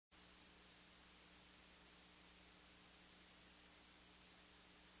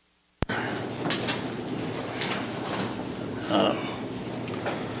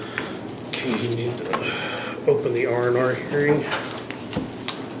open the R&R hearing.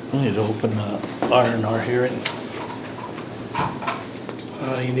 We need to open the R&R hearing.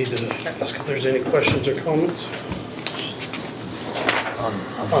 You need to ask if there's any questions or comments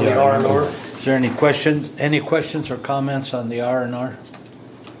on the R&R. Is there any questions or comments on the R&R?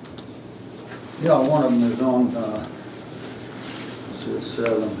 Yeah, one of them is on, it's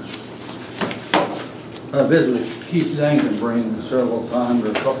 7. I visited with Keith Dankenbrink several times, or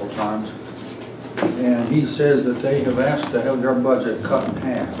a couple times, and he says that they have asked to have their budget cut in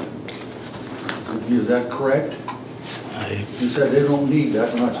half. Is that correct? He said they don't need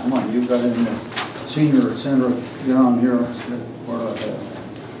that much money. You've got in the senior center down here, where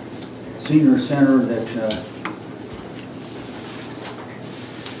senior center that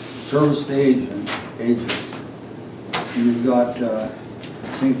service the agent. You've got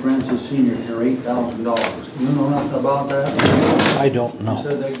St. Francis Senior Care, $8,000. You know nothing about that? I don't know. He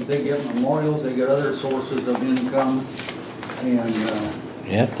said they get memorials, they get other sources of income, and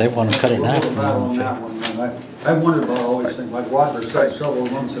yeah, if they want to cut it in half. I wondered about all these things. Like Roger said several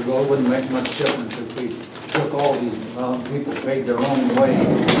months ago, it wouldn't make much difference if we took all these people paid their own way.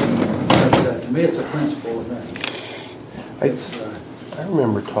 But, to me, it's a principle thing. I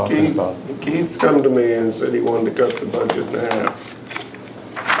remember talking about. Keith come to me and said he wanted to cut the budget in half.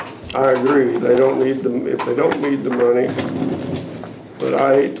 I agree. They don't need them if they don't need the money. But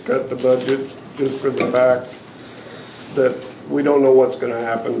I hate to cut the budget just for the fact that we don't know what's going to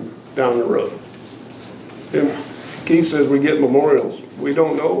happen down the road. And Keith says we get memorials. We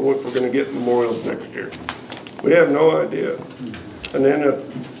don't know what we're going to get memorials next year. We have no idea. And then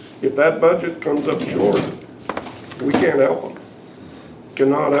if that budget comes up short, we can't help them.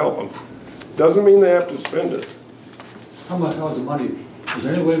 Cannot help them. Doesn't mean they have to spend it. How's the money? Is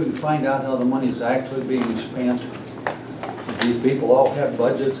there any way we can find out how the money is actually being spent? These people all have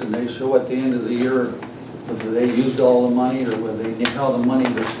budgets and they show at the end of the year whether they used all the money or whether they how the money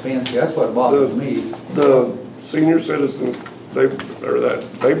was spent. That's what bothers me. The senior citizens, they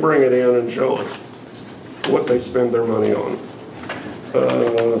bring it in and show us what they spend their money on.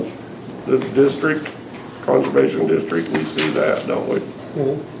 The district, conservation district, we see that, don't we?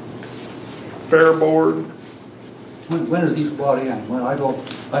 Mm-hmm. Fair board. When are these brought in? Well,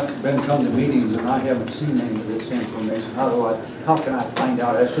 I've been coming to meetings and I haven't seen any of this information. How can I find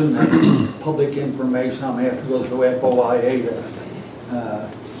out? I assume that's public information. I'm gonna have to go through FOIA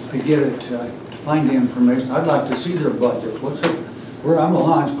to get it, to find the information. I'd like to see their budgets. I'm a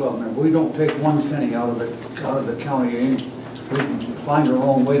Lions Club member. We don't take one penny out of the county. We can find our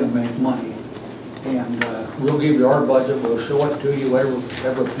own way to make money. And we'll give you our budget, we'll show it to you,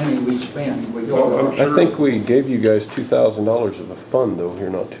 every penny we spend. I think we gave you guys $2,000 of a fund though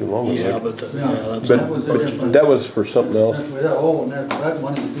here not too long ago. Yeah, but that was for something else. That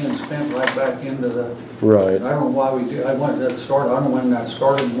money's being spent right back into the. Right. I don't know why we do. I wanted that started. I don't know when that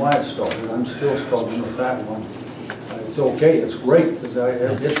started and why it started. I'm still struggling with that one. It's okay. It's great because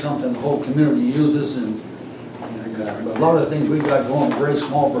it's something the whole community uses and. But a lot of the things we've got going, a very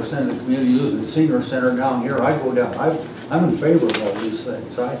small percent of the community uses the senior center down here. I go down. I'm in favor of all these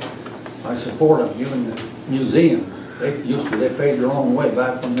things. I support them. Even the museum, they paid their own way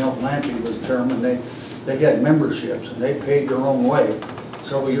back when Milton Lampy was chairman. They had memberships and they paid their own way.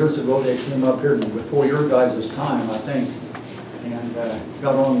 Several years ago, they came up here before your guys' time, I think, and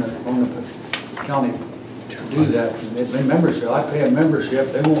got on the county to do that. And they membership. I pay a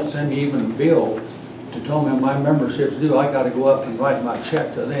membership. They won't send me even a bill to tell me my membership's due. I got to go up and write my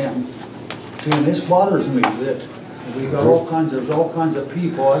check to them. See, and this bothers me that we've got there's all kinds of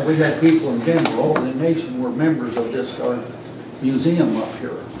people. We had people in Denver, all over the nation were members of this our museum up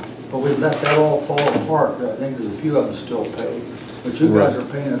here. But we've let that all fall apart. I think there's a few of them still pay. But you guys are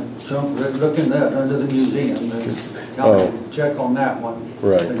paying a chunk. Look in that under the museum. Check on that one.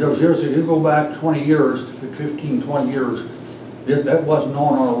 Right. And those years, if you go back 20 years, 15, 20 years, that wasn't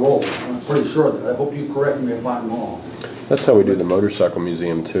on our roll. I'm pretty sure of that. I hope you correct me if I'm wrong. That's how we do the motorcycle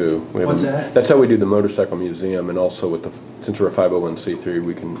museum too. What's that? That's how we do the motorcycle museum, and also with since we're a 501c3,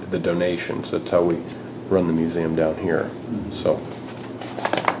 we can the donations. That's how we run the museum down here. Mm-hmm. So.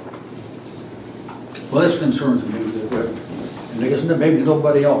 Well, this concerns me. And isn't it maybe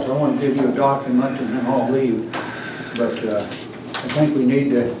nobody else? I want to give you a document and then I'll leave. But I think we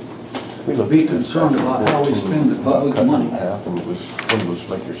need to be concerned about how we spend the public money. And it was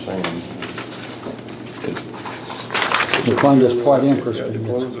like you're saying. The fund is quite interesting.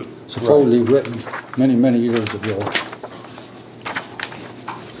 It's supposedly written many, many years ago.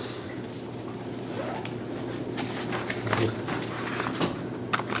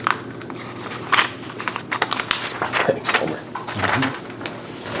 Thanks, Homer.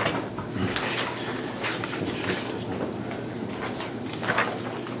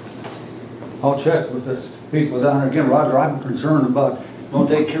 I'll check with the people down there. Again, Roger, I'm concerned about, don't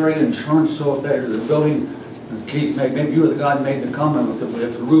they carry insurance so if they're the building, Keith, maybe you were the guy that made the comment with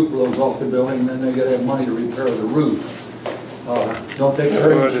if the roof blows off the building, then they gotta have money to repair the roof. Don't they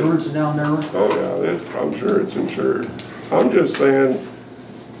carry No, I didn't. insurance down there? Oh, yeah, I'm sure it's insured. I'm just saying,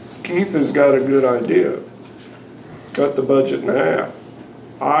 Keith has got a good idea. Cut the budget in half.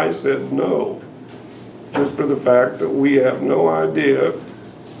 I said no, just for the fact that we have no idea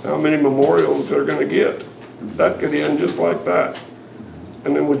how many memorials they're gonna get. That could end just like that.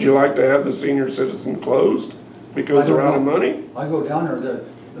 And then would you like to have the senior citizen closed because they're out of money? I go down there,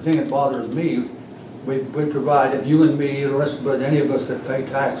 the thing that bothers me, we provide, and you and me, the rest, but any of us that pay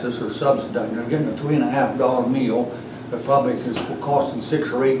taxes or subsidize, they're getting a $3.50 meal that probably is costing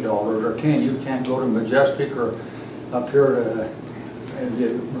 $6 or $8 or 10. You can't go to Majestic or up here to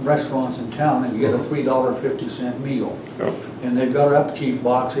the restaurants in town and you get a $3.50 meal. Yep. And they've got an upkeep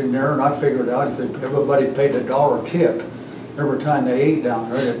box in there, and I figured out if everybody paid $1 tip every time they ate down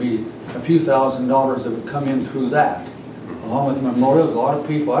there, it'd be a few $1,000s that would come in through that. Along with memorials, a lot of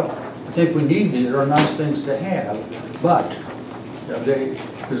people, I think we need these, they're nice things to have, but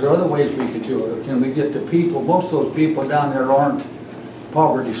there's other ways we could do it. Can we get the people, most of those people down there aren't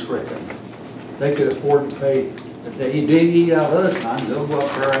poverty stricken. They could afford to pay, if they eat out other times, they'll go up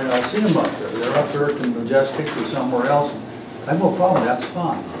there and I'll see them up there. They're up there at the Majestic or somewhere else. I have no problem, that's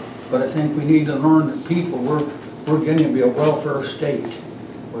fine. But I think we need to learn that people, we're getting to be a welfare state.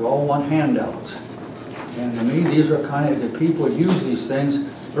 We all want handouts. And to me, these are kind of, the people who use these things,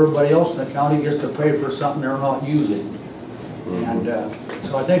 everybody else in the county gets to pay for something they're not using. And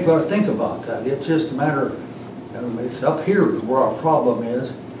so I think we ought to think about that. It's just a matter, it's up here where our problem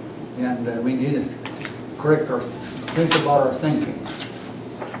is. And we need to think about our thinking.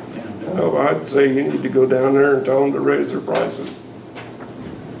 And, Well, I'd say you need to go down there and tell them to raise their prices.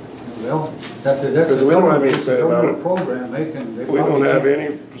 well, that's Because we don't have any say about it. program. They probably We don't have can't-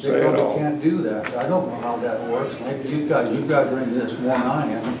 any They say at probably all. can't do that. I don't know how that works. Maybe you guys are into this more than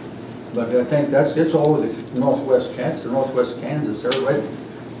I am. But I think it's all over the northwest Kansas,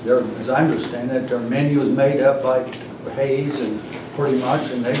 they're, as I understand it, their menu is made up by Hayes and pretty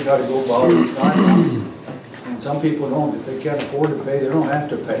much, and they've got to go by the timelines. And some people don't, if they can't afford to pay, they don't have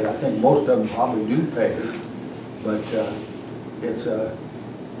to pay. I think most of them probably do pay. But it's,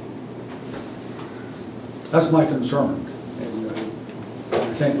 that's my concern. And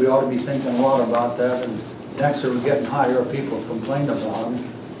I think we ought to be thinking a lot about that. And next, we're getting higher, people complain about them.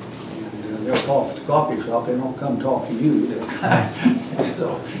 And they'll talk at the coffee shop, they don't come talk to you.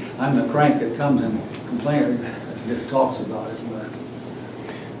 So I'm the crank that comes and complains, just talks about it. But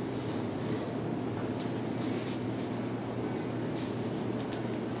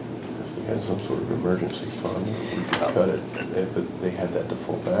If they had some sort of emergency fund, we could cut it, but they had that to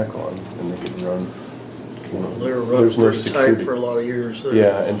fall back on, and they could run, you know. They were running there's no pretty tight security. for a lot of years there.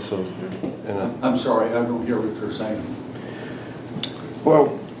 Yeah, and so, and I'm sorry, I don't hear what you're saying.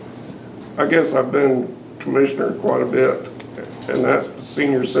 Well, I guess I've been commissioner quite a bit, and that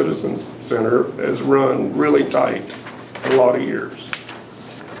senior citizens center has run really tight a lot of years.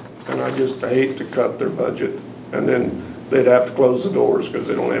 And I just hate to cut their budget, and then they'd have to close the doors because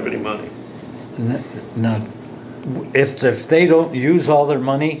they don't have any money. Now, if they don't use all their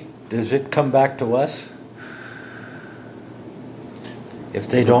money, does it come back to us? If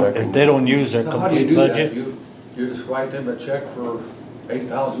they don't use their Now, how do you complete do that? budget? You just write them a check for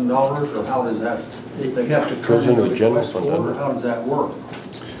 $8,000, or how does that, they have to Goes turn in a into a general request fund, for, or doesn't it? how does that work?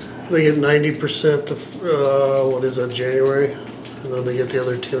 They get 90% of, what is that, January? And then they get the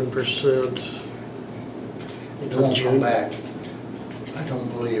other 10%. It won't come back. I don't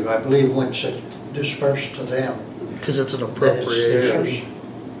believe. I believe once it dispersed to them, Because it's an that it's appropriation. theirs.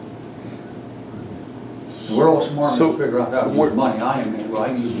 We're all smart enough So, to figure out how to use money. I am, well,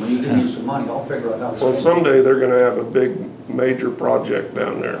 I use money, you give me some money, I'll figure out how to Well, spend it. someday they're gonna have a big, major project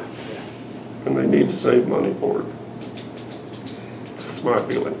down there, and they need to save money for it. That's my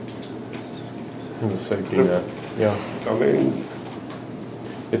feeling. the safety net, yeah. I mean,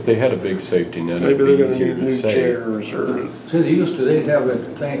 If they had a big safety net, maybe it'd they're be gonna easier need to new save. chairs or, See, they used to, they'd have a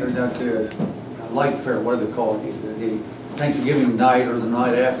thing, or not the light fair, what do they call it? The Thanksgiving night or the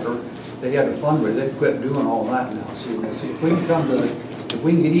night after, they had a fundraiser, they quit doing all that now. See, if we can come to, if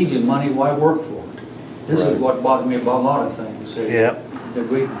we can get easy money, why work for it? This is Right. what bothers me about a lot of things. See, Yep.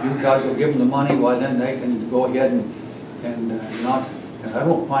 If you guys will give them the money, why then they can go ahead and not, and I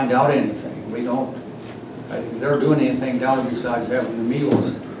don't find out anything. We don't, if they're doing anything down there besides having the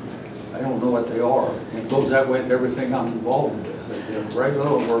meals, I don't know what they are. It goes that way with everything I'm involved with. They're very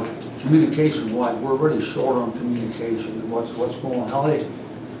little, we're communication-wise, we're really short on communication and what's going on. How they,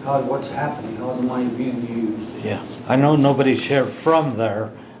 what's happening, how's the money being used. Yeah, I know nobody's here from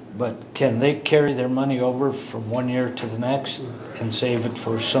there, but can they carry their money over from one year to the next and save it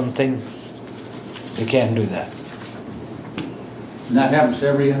for something? They can't do that. And that happens to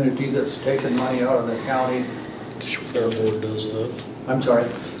every entity that's taken money out of the county. Fair board does that. I'm sorry.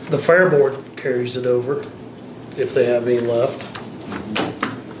 The fair board carries it over if they have any left.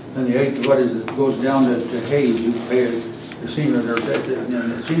 And what is it, goes down to Hayes, you pay the senior,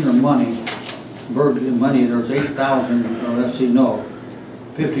 the senior money, money, there's 8,000, let's see, no,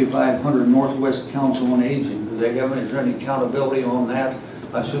 5,500 Northwest Council on Aging. Do they have any accountability on that?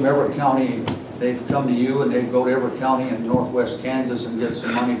 I assume every county, they've come to you and they go to every county in Northwest Kansas and get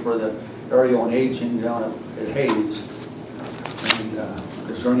some money for the area on aging down at Hayes. And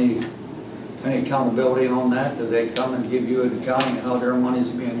is there any accountability on that? Do they come and give you an accounting of how their money's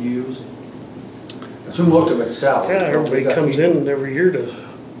being used? I assume most of it's salary. Yeah, everybody comes in every year to,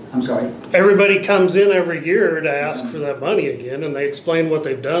 I'm sorry? everybody comes in every year to ask for that money again, and they explain what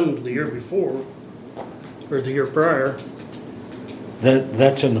they've done the year before, or the year prior.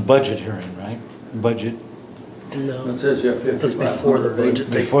 That's in the budget hearing, right? Budget. No, It says you have that's before the 5,500. budget,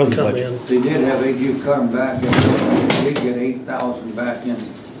 they Before the come budget. in. They did have you cut them back, they did get 8,000 back in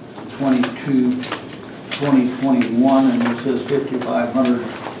 2021, and it says 5,500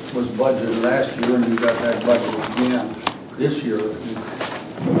 was budgeted last year, and you got that budget again this year.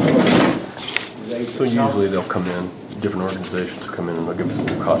 So usually they'll come in, different organizations will come in and they'll give us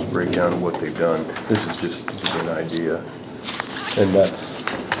the cost breakdown of what they've done. This is just to give you an idea. And that's,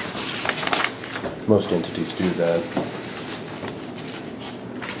 most entities do that.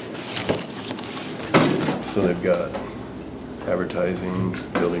 So they've got advertising,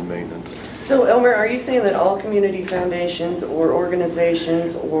 building maintenance. So Elmer, are you saying that all community foundations or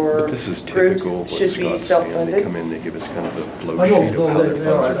organizations or But this is groups typical what should be Scott's saying. They self-funded? come in, they give us kind of the flow I don't sheet of know how that their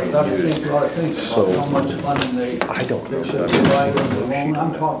they are, I funds think are I being think used. you ought to think So, about how much funding they I don't know they should that I've provide ever us seen a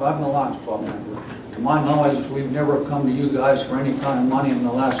alone. sheet on I'm a Lance Club member. To my knowledge, we've never come to you guys for any kind of money in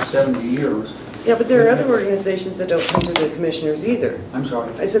the last 70 years. Yeah, but there are other organizations that don't come to the commissioners either. I'm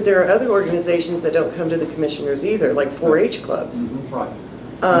sorry. I said there are other organizations that don't come to the commissioners either, like 4-H clubs, Right.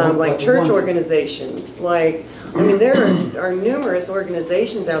 like But the church one- organizations, like, I mean, there are numerous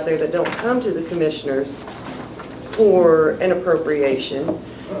organizations out there that don't come to the commissioners for an appropriation.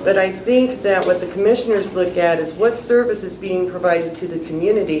 But I think that what the commissioners look at is what service is being provided to the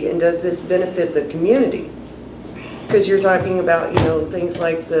community, and does this benefit the community? Because you're talking about, things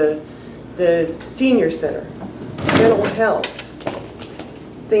like the senior center, mental health,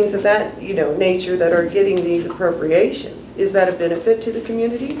 things of that, nature that are getting these appropriations. Is that a benefit to the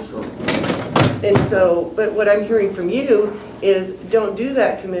community? Sure. And so, but what I'm hearing from you is, don't do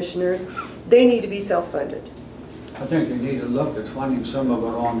that, commissioners. They need to be self-funded. I think they need to look at funding some of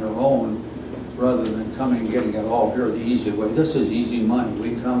it on their own rather than coming and getting it all here the easy way. This is easy money.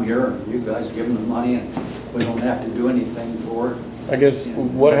 We come here and you guys give them the money and we don't have to do anything for it. I guess,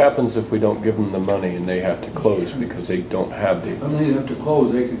 what happens if we don't give them the money and they have to close because they don't have the, When they have to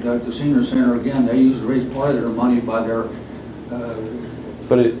close, they could, like the senior center again, they raise part of their money by their,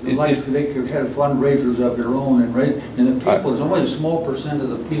 but it, they could have fundraisers of their own and the people, there's only a small percent of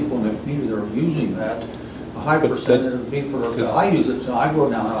the people in the community that are using that. A high But percent that- of the people I use it, so I go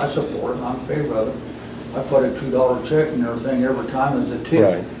down, I support it, I'm in favor of it. I put a $2 check and everything every time as a tip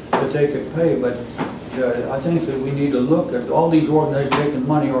Right. that they could pay, but I think that we need to look at all these organizations taking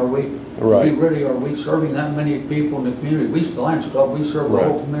money, are we serving that many people in the community? We, the Lions Club, we serve the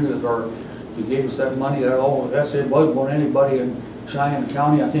whole Right. community with our, you gave us that money, that's it, wasn't about anybody in Cheyenne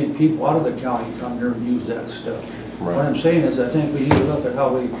County. I think people out of the county come here and use that stuff. Right. What I'm saying is, I think we need to look at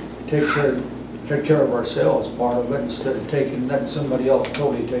how we take care of ourselves, part of it, instead of letting somebody else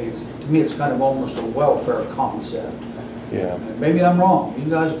totally take it. To me, it's kind of almost a welfare concept. yeah. Maybe I'm wrong. You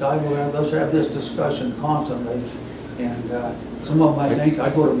guys, let's have this discussion constantly. And some of them, I think, I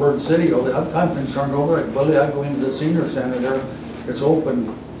go to Bird City, I'm concerned over it. Billy, I go into the senior center there, it's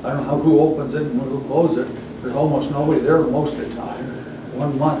open. I don't know who opens it and who closes it. There's almost nobody there most of the time.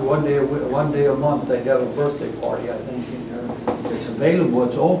 One day a month, they have a birthday party, I think, in there. It's available,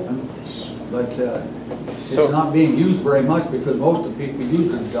 it's open, but it's not being used very much because most of the people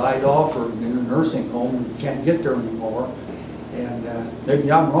use it died off or in a nursing home and can't get there anymore. And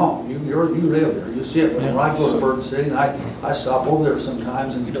maybe I'm wrong. You live there, you see it. But when I go to Bird City, and I stop over there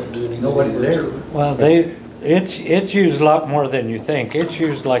sometimes and You don't do anything. nobody there. Well, it's used a lot more than you think. It's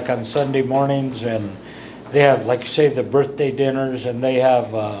used like on Sunday mornings, and they have, like you say, the birthday dinners, and they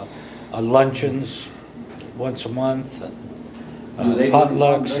have luncheons once a month, Do they do any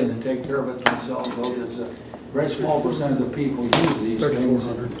potlucks. fundraising to take care of it themselves? very small percent of the people use these Thirty-four things.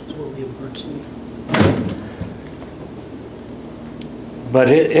 hundred, that's what we emergency. But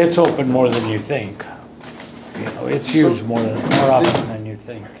it's open more than you think. You know, it's used more often than you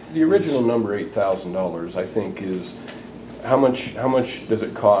think. The original number, $8,000, I think is, how much does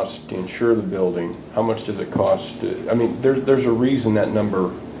it cost to insure the building? How much does it cost I mean, there's a reason that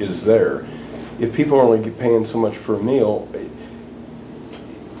number is there. If people are only paying so much for a meal,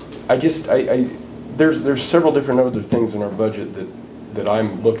 there's several different other things in our budget that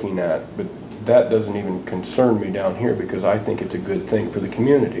I'm looking at, but that doesn't even concern me down here because I think it's a good thing for the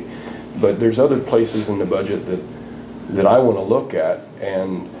community. But there's other places in the budget that I want to look at,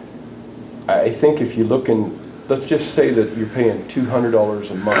 and I think if you look in, let's just say that you're paying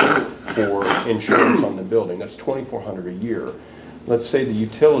 $200 a month for insurance on the building, that's $2,400 a year. Let's say the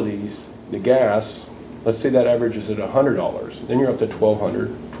utilities, the gas, let's say that averages at $100, then you're up to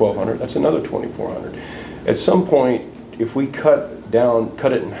 $1,200, that's another $2,400. At some point, if we cut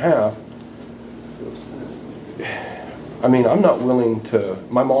it in half, I mean, I'm not willing to,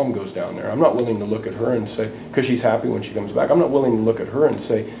 my mom goes down there, I'm not willing to look at her and say, because she's happy when she comes back, I'm not willing to look at her and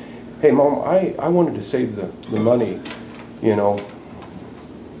say, hey Mom, I wanted to save the money, you know,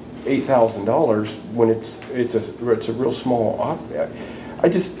 $8,000 when it's a real small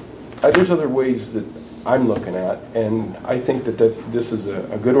there's other ways that I'm looking at, and I think that this is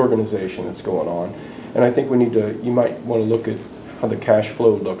a good organization that's going on, and I think you might want to look at how the cash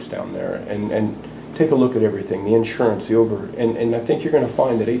flow looks down there and take a look at everything, the insurance, and I think you're going to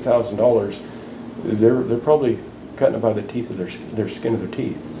find that $8,000, they're probably cutting it by the teeth of their skin of their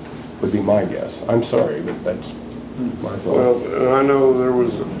teeth, would be my guess. I'm sorry, but that's my thought. Well, and I know there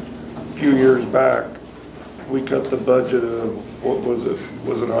was a few years back, we cut the budget of, what was it?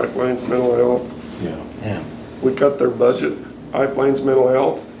 Was it High Plains Mental Health? Yeah. We cut their budget, High Plains Mental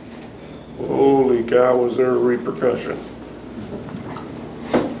Health. Holy cow, was there a repercussion?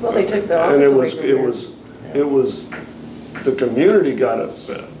 Well, they took the And office away from her. it was, the community got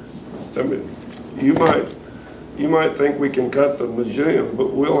upset. I mean, you might think we can cut the museum,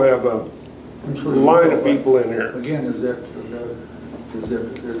 but we'll have a line of people in here. Again, is it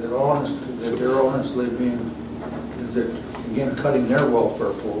honest, that they're honestly is it, again, cutting their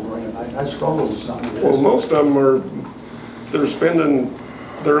welfare program? I struggle with some of this. Well, most of them they're spending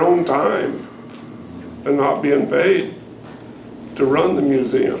their own time and not being paid to run the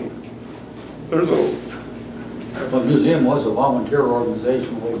museum. The museum was a volunteer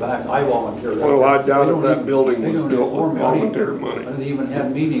organization way back. I volunteered. Well, I doubt They if don't that even- building they was don't built even with form- volunteer money. I don't even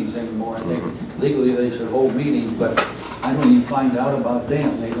have meetings anymore. I think legally they should hold meetings, but I don't even find out about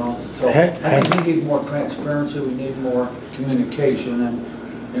them. They don't. So I think we need more transparency. We need more communication,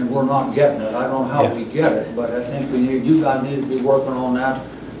 and we're not getting it. I don't know how we get it, but I think you guys need to be working on that.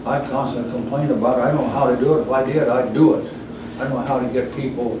 I constantly complain about it. I don't know how to do it. If I did, I'd do it. I don't know how to get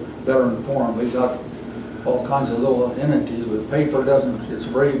people better informed. We've got all kinds of little entities, but paper doesn't, it's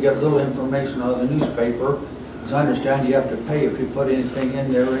where you get little information out of the newspaper. As I understand, you have to pay if you put anything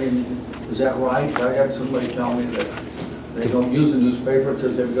in there. Is that right? I had somebody tell me that they don't use the newspaper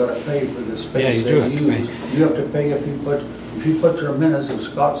because they've got to pay for the space they use. You have to pay if you put your minutes, if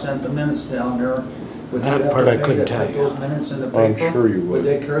Scott sent the minutes down there, would you have to That part I pay couldn't to tell put you. those minutes in the paper? I'm sure you would. Would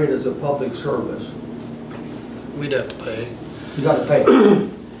they carry it as a public service? We'd have to pay. You got to pay.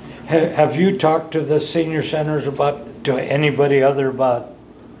 Have you talked to the senior centers to anybody other about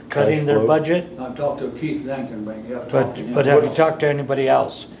cutting Cash their flow? budget? I've talked to Keith Dankenbrink. You have to talk to him. But have you talked to anybody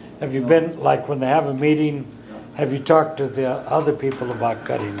else? Have you been, like, when they have a meeting, have you talked to the other people about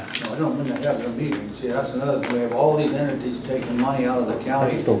cutting it? No, I don't mean to have their meetings. See, that's another thing. We have all these entities taking money out of the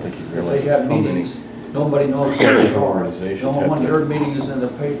county. I just don't think you If realize they have how many meetings, nobody knows where they are. organizations No have one, to- your meeting is in the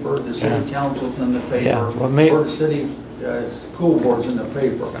paper, the city council's in the Yeah, paper, well, or the city, school board's in the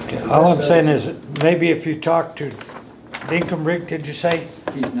paper. All I'm saying is, maybe if you talk to Dinkenbrick, did you say?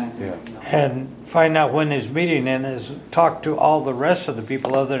 Keith Dankenbrink, yeah. And find out when his meeting is, talk to all the rest of the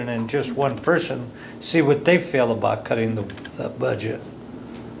people other than just one person, see what they feel about cutting the budget.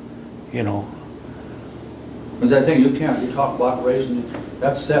 You know, Because I think you talk about raising,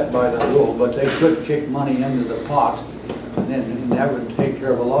 that's set by the rule, but they could kick money into the pot, and that would take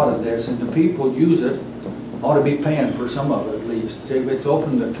care of a lot of this, and the people use it, ought to be paying for some of it at least. See, it's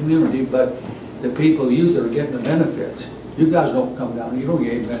open to the community, but the people who use it are getting the benefits. You guys don't come down, you don't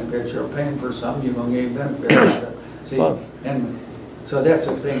get any benefits, you're paying for some, you don't get any benefits out of it. See, Well- and so that's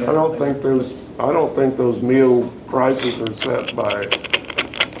the thing. I don't think those meal prices are set by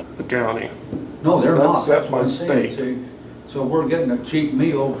the county. No, they're not. That's set what by I'm saying. state. See, so we're getting a cheap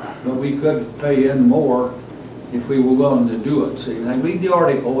meal, but we could pay in more if we were willing to do it. See, and I read the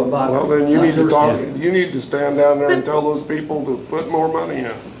article about. Well, then you not need to just- talk, you need to stand down there and tell those people to put more money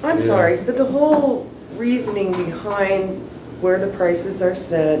in. I'm sorry, but the whole reasoning behind where the prices are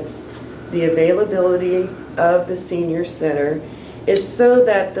set, the availability of the senior center, is so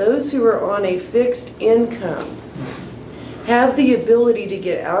that those who are on a fixed income have the ability to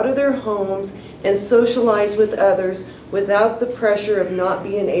get out of their homes and socialize with others without the pressure of not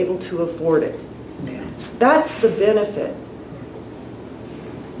being able to afford it. Yeah. That's the benefit.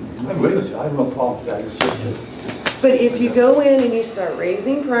 I agree with you, I have no problem with that, it's just that. But if you go in and you start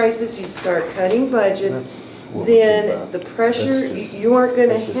raising prices, you start cutting budgets, then the pressure, you aren't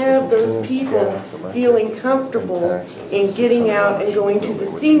gonna have those people feeling comfortable in getting out and going to the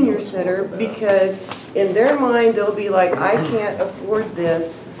senior center, because in their mind, they'll be like, I can't afford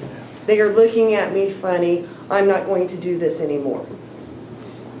this. They are looking at me funny, I'm not going to do this anymore.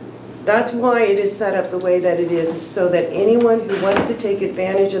 That's why it is set up the way that it is so that anyone who wants to take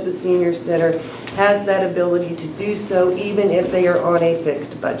advantage of the senior center has that ability to do so, even if they are on a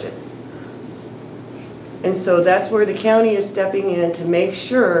fixed budget. And so that's where the county is stepping in to make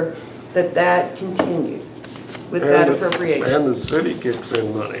sure that that continues with that appropriation. And the city kicks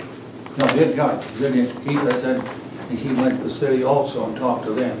in money. No, it got, Keith, I said, and he went to the city also and talked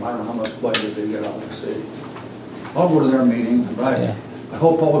to them, I don't know how much budget they get out of the city. I'll go to their meetings, but I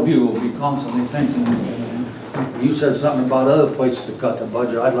hope all of you will be constantly thinking, you said something about other places to cut the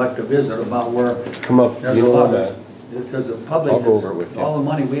budget, I'd like to visit about where Come up, there's you a know lot what, of, because the public, I'll go over it with you. all the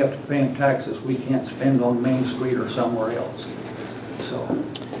money we have to pay in taxes, we can't spend on Main Street or somewhere else, so.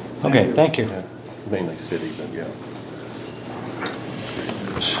 Okay, thank you. Yeah, mainly city, but yeah.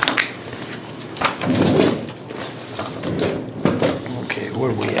 Okay,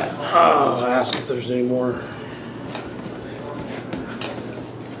 where we at? I'll ask if there's any more.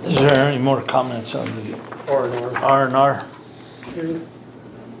 Is there any more comments on the R&R. R&R?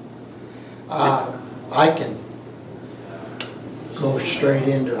 I can go straight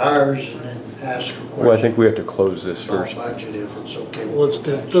into ours and then ask a question. Well, I think we have to close this about first. budget if it's okay. with Let's you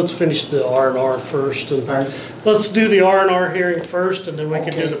do, guys. let's finish the R&R first, and Pardon? let's do the R&R hearing first, and then we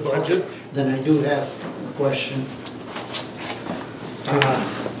can do the Okay, budget. okay. Then I do have a question.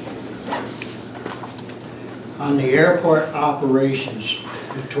 On the airport operations,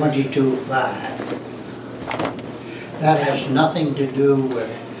 the 22.5, that has nothing to do with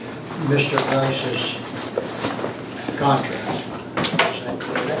Mr. Price's contract. Is that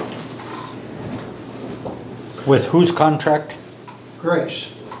correct? With whose contract?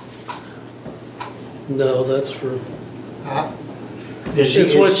 Grace? No, that's for, Is he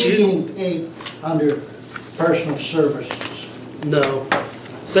It's what is he you- getting paid under personal services? no.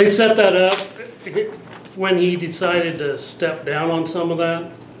 They set that up when he decided to step down on some of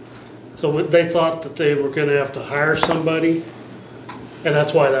that. So they thought that they were gonna have to hire somebody, and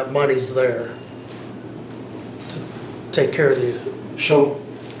that's why that money's there. To take care of the, So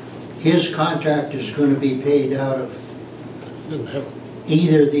his contract is going to be paid out of didn't have,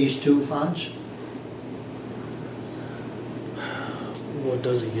 either of these two funds? what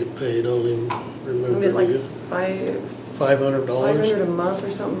does he get paid? I don't even I remember. mean, like $500? $500 a month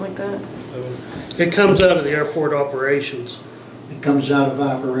or something like that? It comes out of the airport operations. It comes out of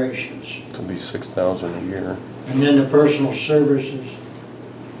operations. It'll be 6,000 a year. And then the personal services,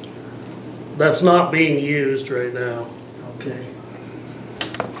 That's not being used right now. okay.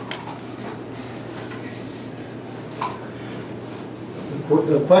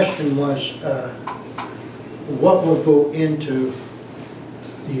 The question was, what will go into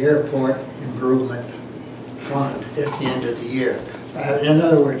the airport improvement fund at the end of the year? In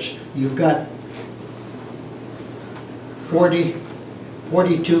other words, you've got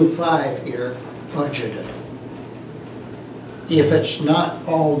 42.5 here budgeted. If it's not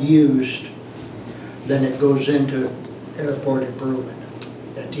all used, then it goes into airport improvement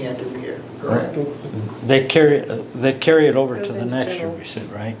at the end of the year, correct? They carry it over Goes to the into next year, general. we said,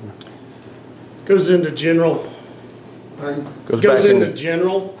 right? Goes into general, Pardon? Goes back goes in into the,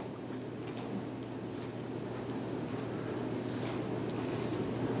 general.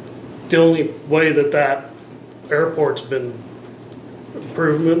 The only way that that airport's been,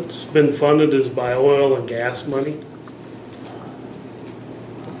 improvements been funded is by oil and gas money.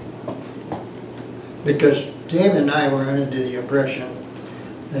 Because Dave and I were under the impression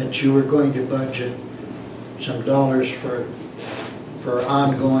that you were going to budget some dollars for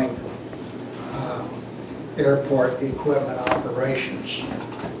ongoing airport equipment operations.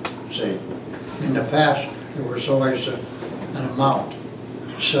 See, in the past, there was always an amount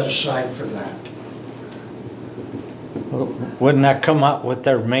set aside for that. Wouldn't that come out with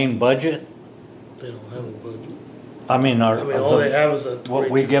their main budget? They don't have a budget. I mean, I mean, all they have is that what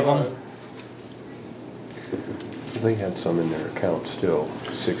we give 'em? 22.5. They had some in their account still,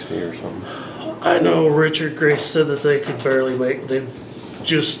 60 or something. I know Richard Grace said that they could barely make, they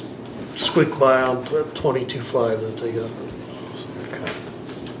just squeaked by on 22.5 that they got. Okay.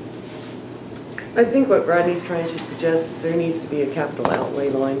 I think what Rodney's trying to suggest is there needs to be a capital outlay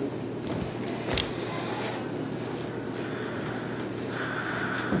line.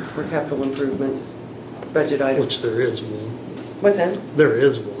 For capital improvements, budget items. Which there is one. What's that? There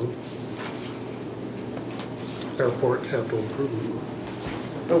is one. Airport capital improvement.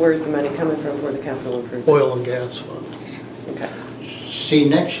 But where's the money coming from for the capital improvement? Oil and gas fund. Okay. See,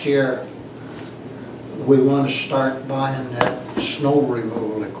 next year, we want to start buying that snow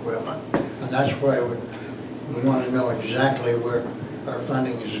removal equipment. And that's why we want to know exactly where our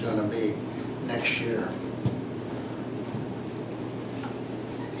funding is going to be next year.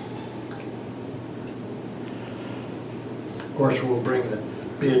 Of course, we'll bring the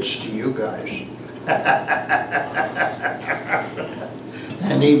bids to you guys.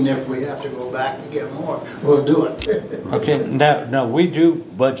 And even if we have to go back to get more, we'll do it. Okay, now, we do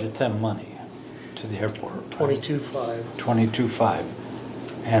budget them money to the airport. 22.5. 22.5,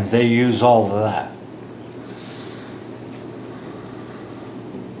 and they use all of that.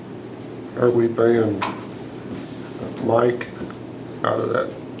 Are we paying Mike out of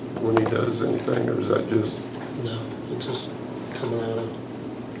that when he does anything, or is that just, No, it's just coming out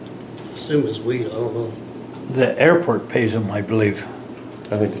of, assume it's weed, I don't know. The airport pays them, I believe.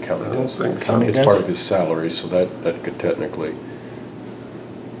 I think the county I don't does. think so. County It's does? part of his salary, so that could technically,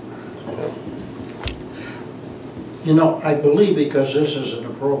 you know. You know, I believe because this is an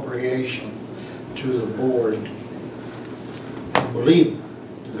appropriation to the board, I believe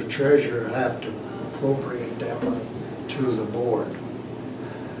the treasurer have to appropriate that money to the board.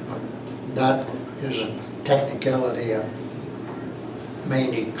 But that is a technicality I may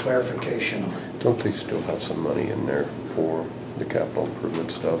need clarification on. Don't they still have some money in there for the capital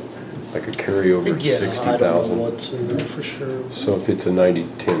improvement stuff? Like a carryover of Yeah, I don't know 60,000? what's in there for sure. So if it's a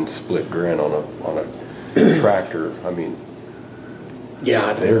 90-10 split grant on a tractor, I mean, Yeah,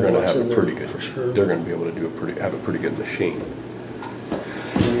 I don't they're know gonna what's have in a there pretty good, for sure. they're gonna be able to have a pretty good machine.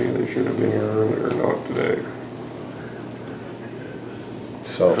 they should have been here earlier, not today?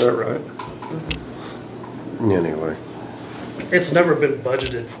 So, Is that right? anyway, It's never been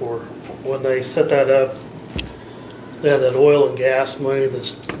budgeted for. When they set that up, they had that oil and gas money that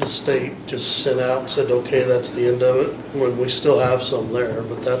the state just sent out and said, okay, that's the end of it. When we still have some there,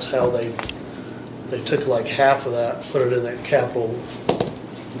 but that's how they took like half of that, put it in that capital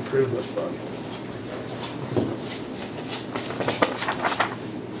improvement fund.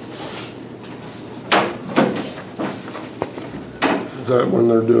 Is that when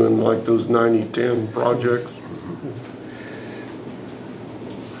they're doing like those 90-10 projects?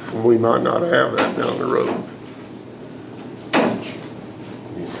 We might not have that down the road.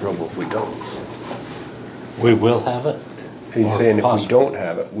 be in trouble if we don't. We will have it? He's Or saying if we possibly. don't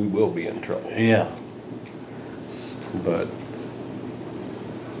have it, we will be in trouble. Yeah. But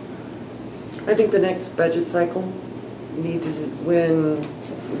I think the next budget cycle, you need to, when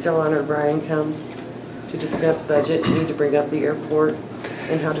John or Brian comes to discuss budget, you need to bring up the airport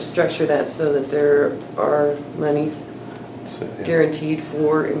and how to structure that so that there are monies so, yeah. guaranteed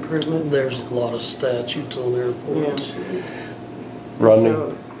for improvements. There's a lot of statutes on airports. Rodney,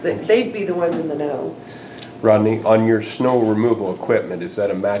 So they'd be the ones in the know. Rodney, on your snow removal equipment, is that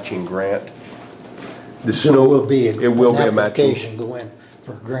a matching grant? The There snow will be it will be a an matching. application go in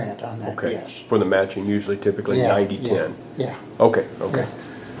for grant on that, Okay, yes. for the matching, usually typically Yeah, 90-10. Yeah, Okay, okay, Yeah.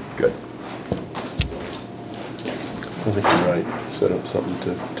 good. I think you're right, set up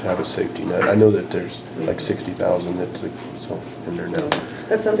something to have a safety net. I know that there's like 60,000 that's so in there now.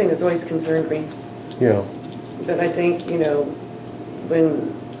 That's something that's always concerned me. Yeah, But I think, you know,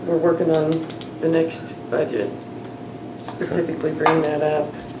 when we're working on the next budget, specifically bring that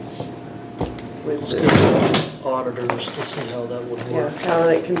up with Let's the, get the auditors to see how that would yeah, work. how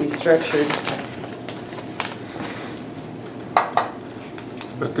that can be structured.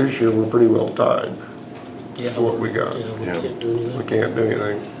 But this year, we're pretty well tied. Yeah, what we got. Yeah, we Yeah. can't do We anything. can't do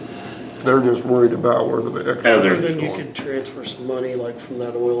anything. They're just worried about where the extra Other money's than you going. could transfer some money like from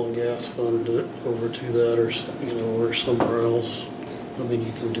that oil and gas fund over to that or, you know, or somewhere else. I mean,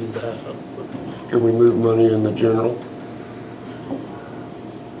 you can do that. but Can we move money in the general?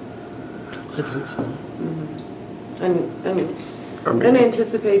 I think so. And I mean,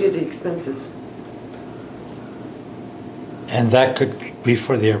 unanticipated expenses. And that could be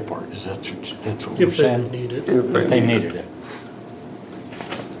for the airport, is that's what we're If they saying? would need it. If they needed it.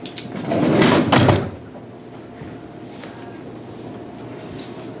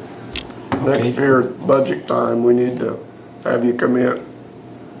 next year, budget time, we need to have you come in.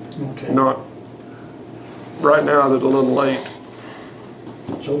 Okay, Not, right now, that's a little late.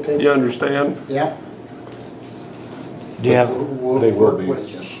 it's okay. You understand? Yeah. Do you have, We'll They will work be. with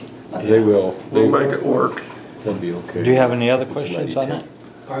you. They will. We'll make it work. They'll be okay. do you have any other It's questions on 90-10. it?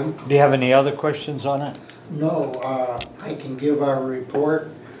 Pardon? Do you have any other questions on it? No, I can give our report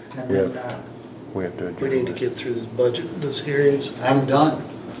and then, We have to adjourn. We need to get through this budget, this hearings. I'm done.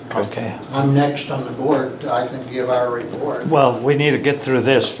 Okay. I'm next on the board, I can give our report. Well, we need to get through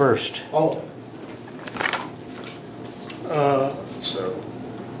this first. Oh, So,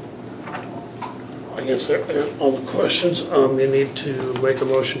 I guess that all the questions, you need to make a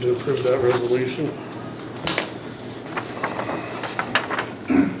motion to approve that resolution.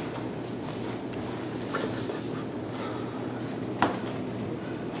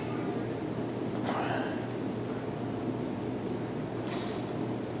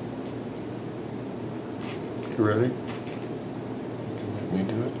 You ready? Me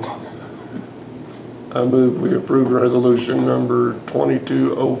do it? I move we approve resolution number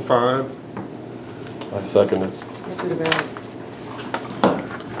 2205. I second it. What's it about?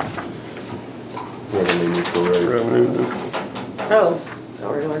 Revenue neutral rate. Revenue neutral. Oh,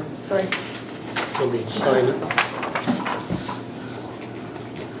 not regular, sorry. We'll need to sign it.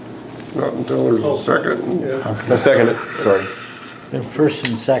 Not until there's Oh. a second. Yeah. I second it, sorry. Then first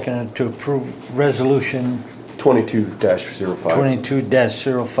and second to approve resolution 22-05.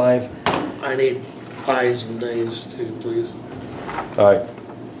 22-05. I need ayes and nays too, please. Aye.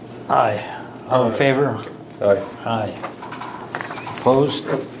 Aye. All in favor? Aye. Aye. Opposed?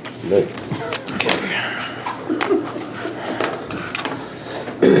 Nay.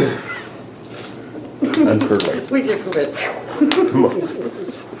 Unheard of. We just went. Come on.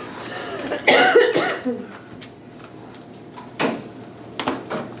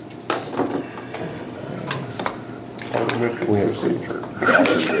 We have Procedure.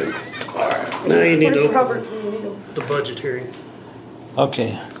 Now you need Where's to open Robert's meeting? the budget hearing.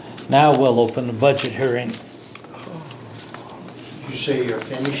 Okay, now we'll open the budget hearing. you say you're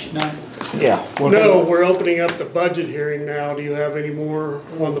finished now? Yeah. No, we're opening up the budget hearing now. Do you have any more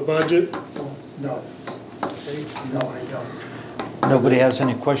on the budget? No. No, I don't. Nobody has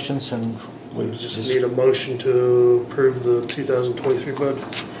any questions and We just need a motion to approve the 2023 budget.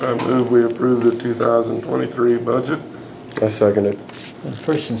 I move we approve the 2023 budget. I second it.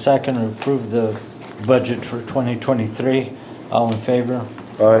 first and second to approve the budget for 2023. All in favor?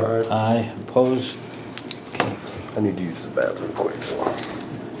 Aye. Aye. Opposed? I need to use the bathroom quick.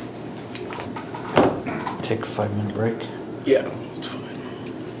 Take a 5-minute break. Yeah, it's fine.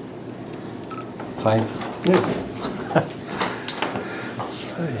 5? Yeah.